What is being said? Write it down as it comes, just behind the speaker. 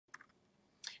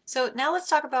So now let's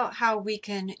talk about how we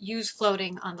can use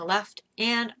floating on the left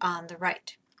and on the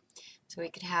right. So we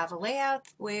could have a layout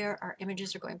where our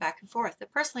images are going back and forth.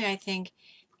 That personally I think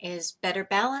is better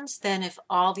balanced than if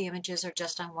all the images are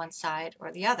just on one side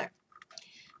or the other.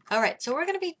 Alright, so we're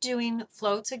going to be doing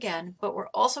floats again, but we're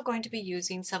also going to be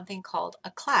using something called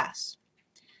a class.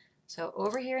 So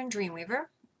over here in Dreamweaver,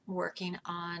 working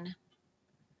on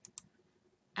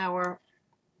our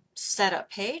setup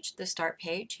page, the start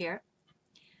page here.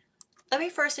 Let me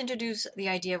first introduce the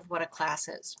idea of what a class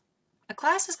is. A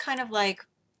class is kind of like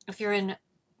if you're in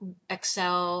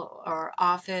Excel or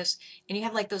Office and you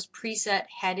have like those preset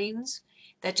headings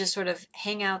that just sort of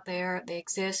hang out there, they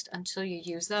exist until you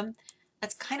use them.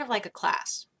 That's kind of like a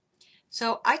class.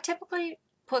 So I typically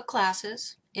put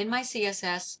classes in my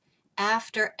CSS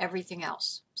after everything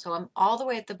else. So I'm all the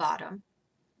way at the bottom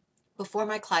before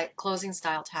my closing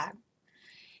style tag.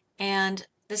 And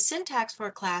the syntax for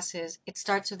a class is it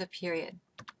starts with a period.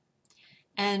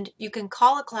 And you can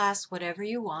call a class whatever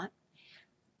you want.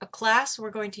 A class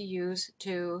we're going to use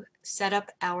to set up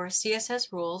our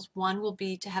CSS rules. One will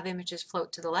be to have images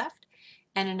float to the left,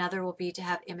 and another will be to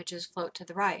have images float to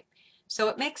the right. So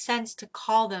it makes sense to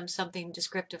call them something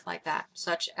descriptive like that,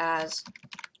 such as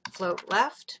float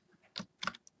left,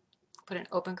 put an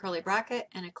open curly bracket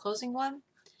and a closing one,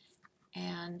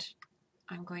 and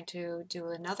I'm going to do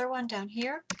another one down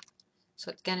here.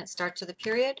 So again, it starts with a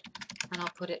period, and I'll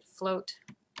put it float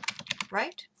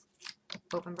right,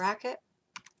 open bracket,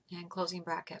 and closing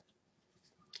bracket.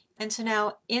 And so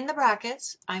now in the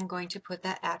brackets, I'm going to put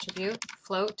that attribute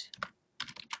float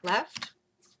left,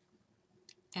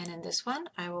 and in this one,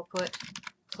 I will put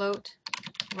float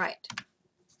right.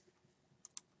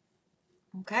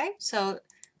 Okay, so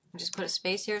I'll just put a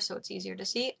space here so it's easier to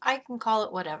see. I can call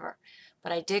it whatever,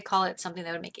 but I did call it something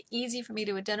that would make it easy for me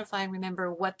to identify and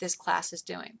remember what this class is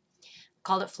doing. I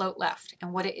called it float left,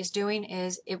 and what it is doing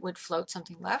is it would float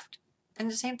something left, and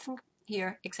the same thing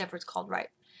here, except for it's called right.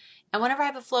 And whenever I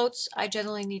have a floats, I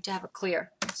generally need to have a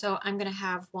clear. So I'm going to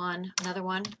have another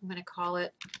one. I'm going to call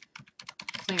it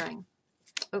clearing.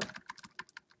 Ooh.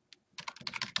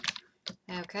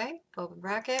 Okay, open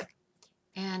bracket.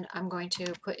 And I'm going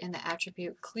to put in the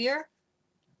attribute clear,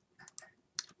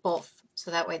 both. So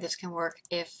that way this can work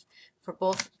for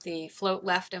both the float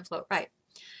left and float right.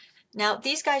 Now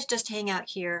these guys just hang out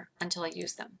here until I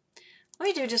use them. Let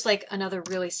me do just like another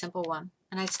really simple one.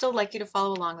 And I'd still like you to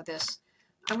follow along with this.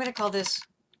 I'm going to call this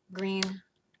green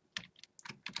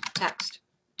text.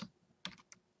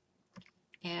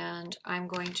 And I'm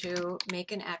going to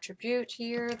make an attribute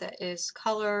here that is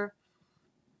color,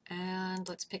 and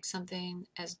let's pick something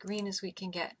as green as we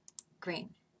can get.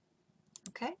 Green.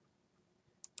 Okay.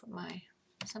 Put my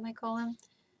semicolon.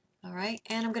 All right,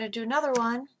 and I'm going to do another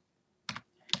one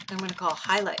I'm going to call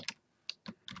highlight.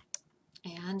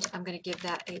 And I'm going to give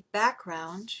that a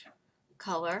background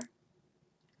color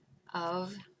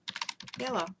of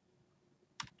yellow.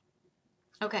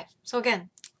 Okay, so again,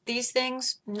 these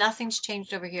things, nothing's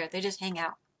changed over here. They just hang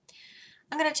out.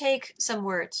 I'm going to take some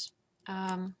words.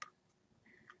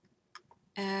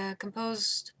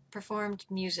 Composed, performed,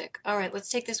 music. All right, let's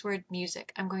take this word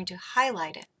music. I'm going to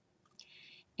highlight it.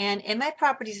 And in my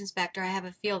properties inspector, I have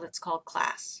a field that's called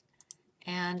class.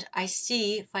 And I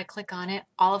see, if I click on it,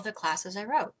 all of the classes I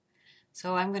wrote.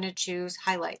 So I'm going to choose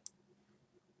highlight.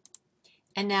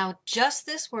 And now just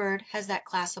this word has that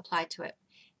class applied to it.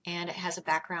 And it has a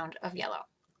background of yellow.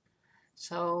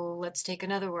 So let's take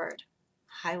another word,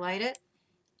 highlight it,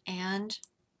 and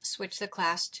switch the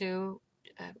class to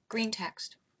green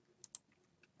text.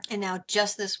 And now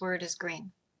just this word is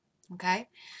green. Okay,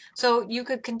 so you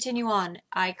could continue on.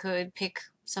 I could pick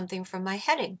something from my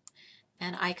heading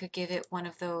and I could give it one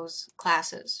of those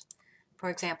classes. For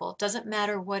example, it doesn't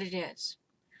matter what it is.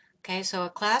 Okay, so a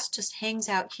class just hangs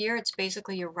out here. It's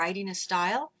basically you're writing a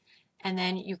style and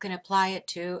then you can apply it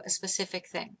to a specific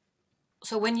thing.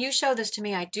 So when you show this to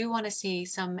me, I do want to see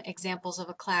some examples of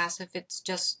a class. If it's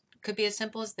just, could be as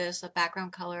simple as this, a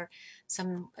background color,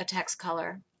 a text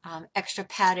color, extra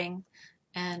padding,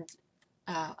 and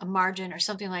a margin or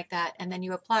something like that, and then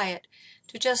you apply it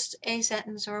to just a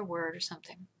sentence or a word or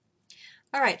something.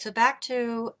 All right, so back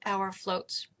to our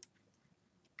floats.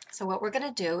 So what we're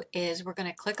going to do is we're going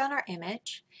to click on our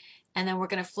image, and then we're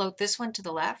going to float this one to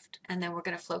the left, and then we're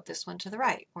going to float this one to the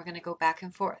right. We're going to go back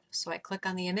and forth. So I click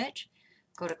on the image,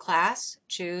 go to class,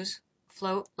 choose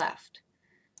float left.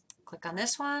 Click on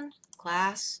this one,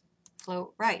 class,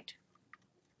 float right.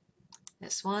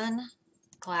 This one,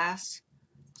 class,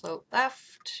 float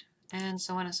left, and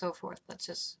so on and so forth. Let's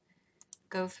just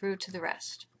go through to the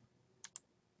rest.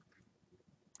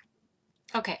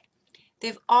 Okay,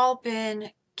 they've all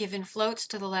been given floats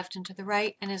to the left and to the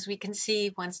right, and as we can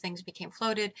see, once things became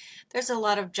floated, there's a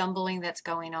lot of jumbling that's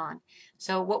going on.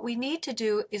 So what we need to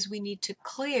do is we need to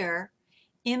clear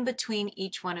in between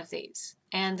each one of these.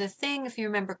 And the thing, if you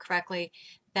remember correctly,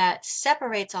 that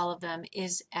separates all of them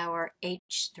is our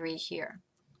H3 here.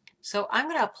 So I'm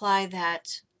going to apply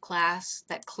that class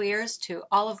that clears to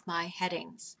all of my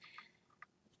headings.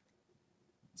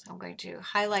 So I'm going to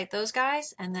highlight those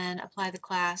guys and then apply the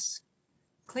class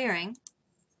clearing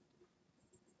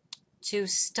to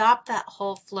stop that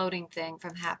whole floating thing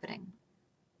from happening.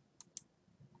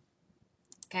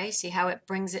 Okay, see how it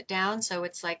brings it down? So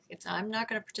it's like, I'm not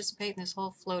going to participate in this whole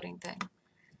floating thing.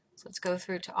 So let's go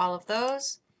through to all of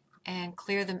those and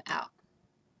clear them out.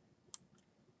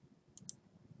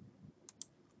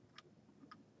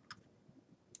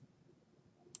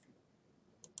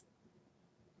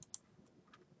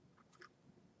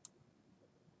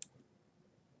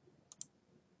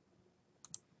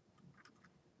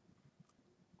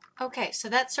 Okay, so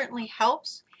that certainly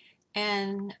helps.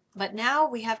 But now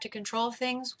we have to control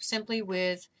things simply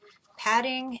with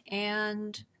padding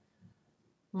and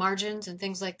margins and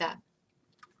things like that.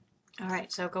 All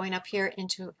right, so going up here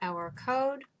into our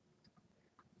code,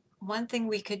 one thing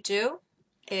we could do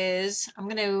is I'm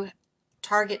going to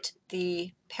target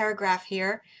the paragraph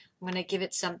here. I'm going to give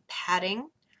it some padding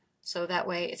so that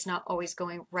way it's not always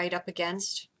going right up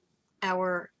against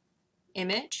our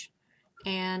image.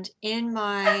 And in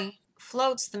my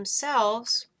floats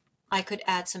themselves, I could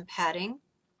add some padding.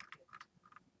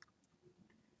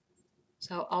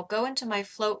 So I'll go into my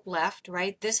float left,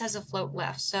 right? This has a float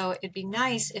left. So it'd be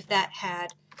nice if that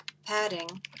had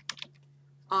padding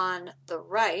on the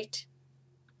right.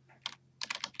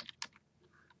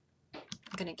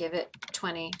 I'm going to give it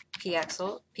 20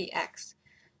 px.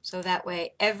 So that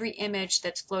way every image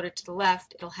that's floated to the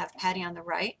left, it'll have padding on the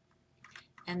right.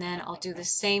 And then I'll do the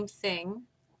same thing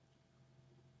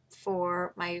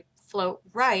for my float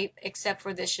right, except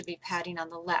for this should be padding on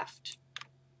the left.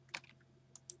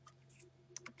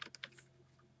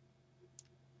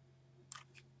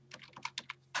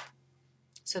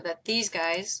 So that these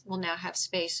guys will now have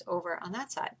space over on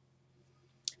that side.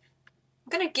 I'm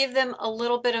going to give them a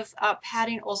little bit of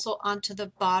padding also onto the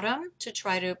bottom to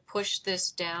try to push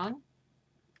this down.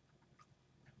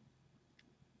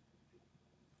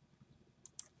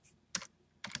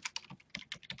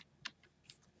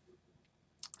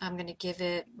 I'm going to give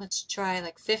it, let's try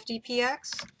like 50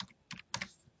 px,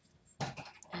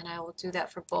 and I will do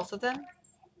that for both of them.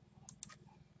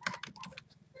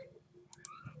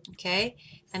 Okay,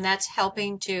 and that's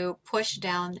helping to push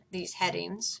down these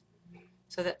headings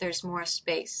so that there's more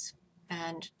space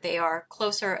and they are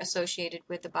closer associated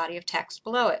with the body of text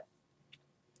below it.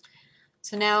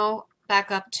 So now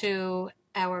back up to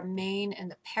our main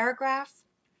and the paragraph.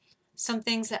 Some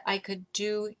things that I could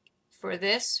do for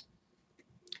this.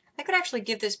 I could actually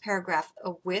give this paragraph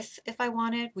a width if I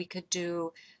wanted. We could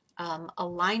do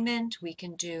alignment, we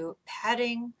can do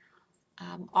padding,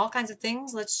 all kinds of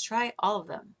things. Let's try all of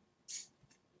them.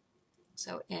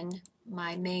 So in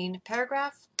my main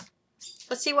paragraph,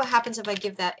 let's see what happens if I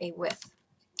give that a width.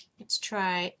 Let's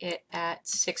try it at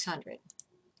 600.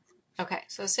 Okay,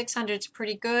 so 600 is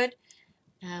pretty good.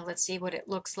 Let's see what it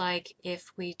looks like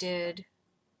if we did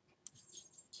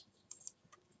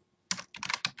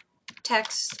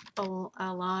text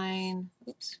align,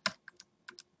 oops,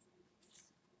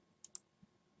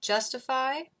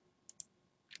 justify.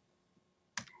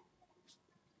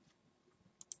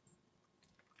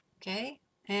 Okay,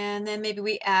 and then maybe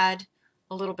we add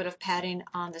a little bit of padding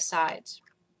on the sides.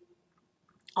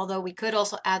 Although we could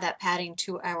also add that padding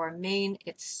to our main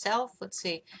itself. Let's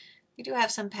see, we do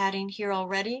have some padding here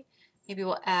already. Maybe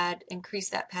we'll increase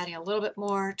that padding a little bit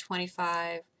more,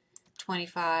 25,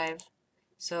 25,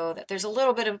 so that there's a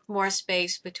little bit of more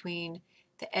space between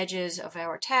the edges of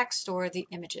our text or the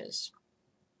images.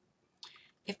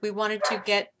 If we wanted to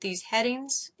get these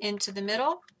headings into the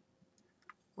middle,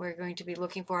 we're going to be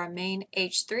looking for our main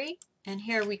H3, and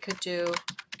here we could do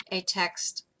a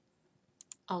text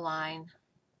align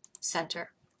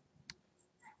center.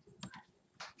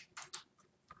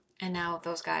 And now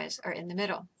those guys are in the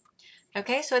middle.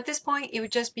 Okay, so at this point it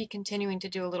would just be continuing to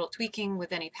do a little tweaking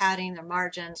with any padding or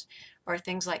margins or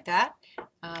things like that.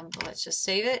 But let's just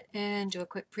save it and do a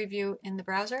quick preview in the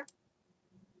browser.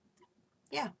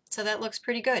 Yeah, so that looks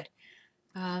pretty good.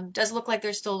 Does look like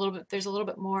there's still a little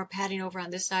bit more padding over on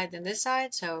this side than this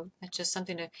side, so that's just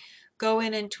something to go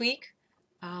in and tweak.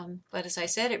 But as I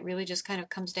said, it really just kind of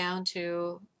comes down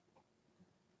to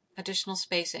additional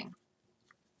spacing.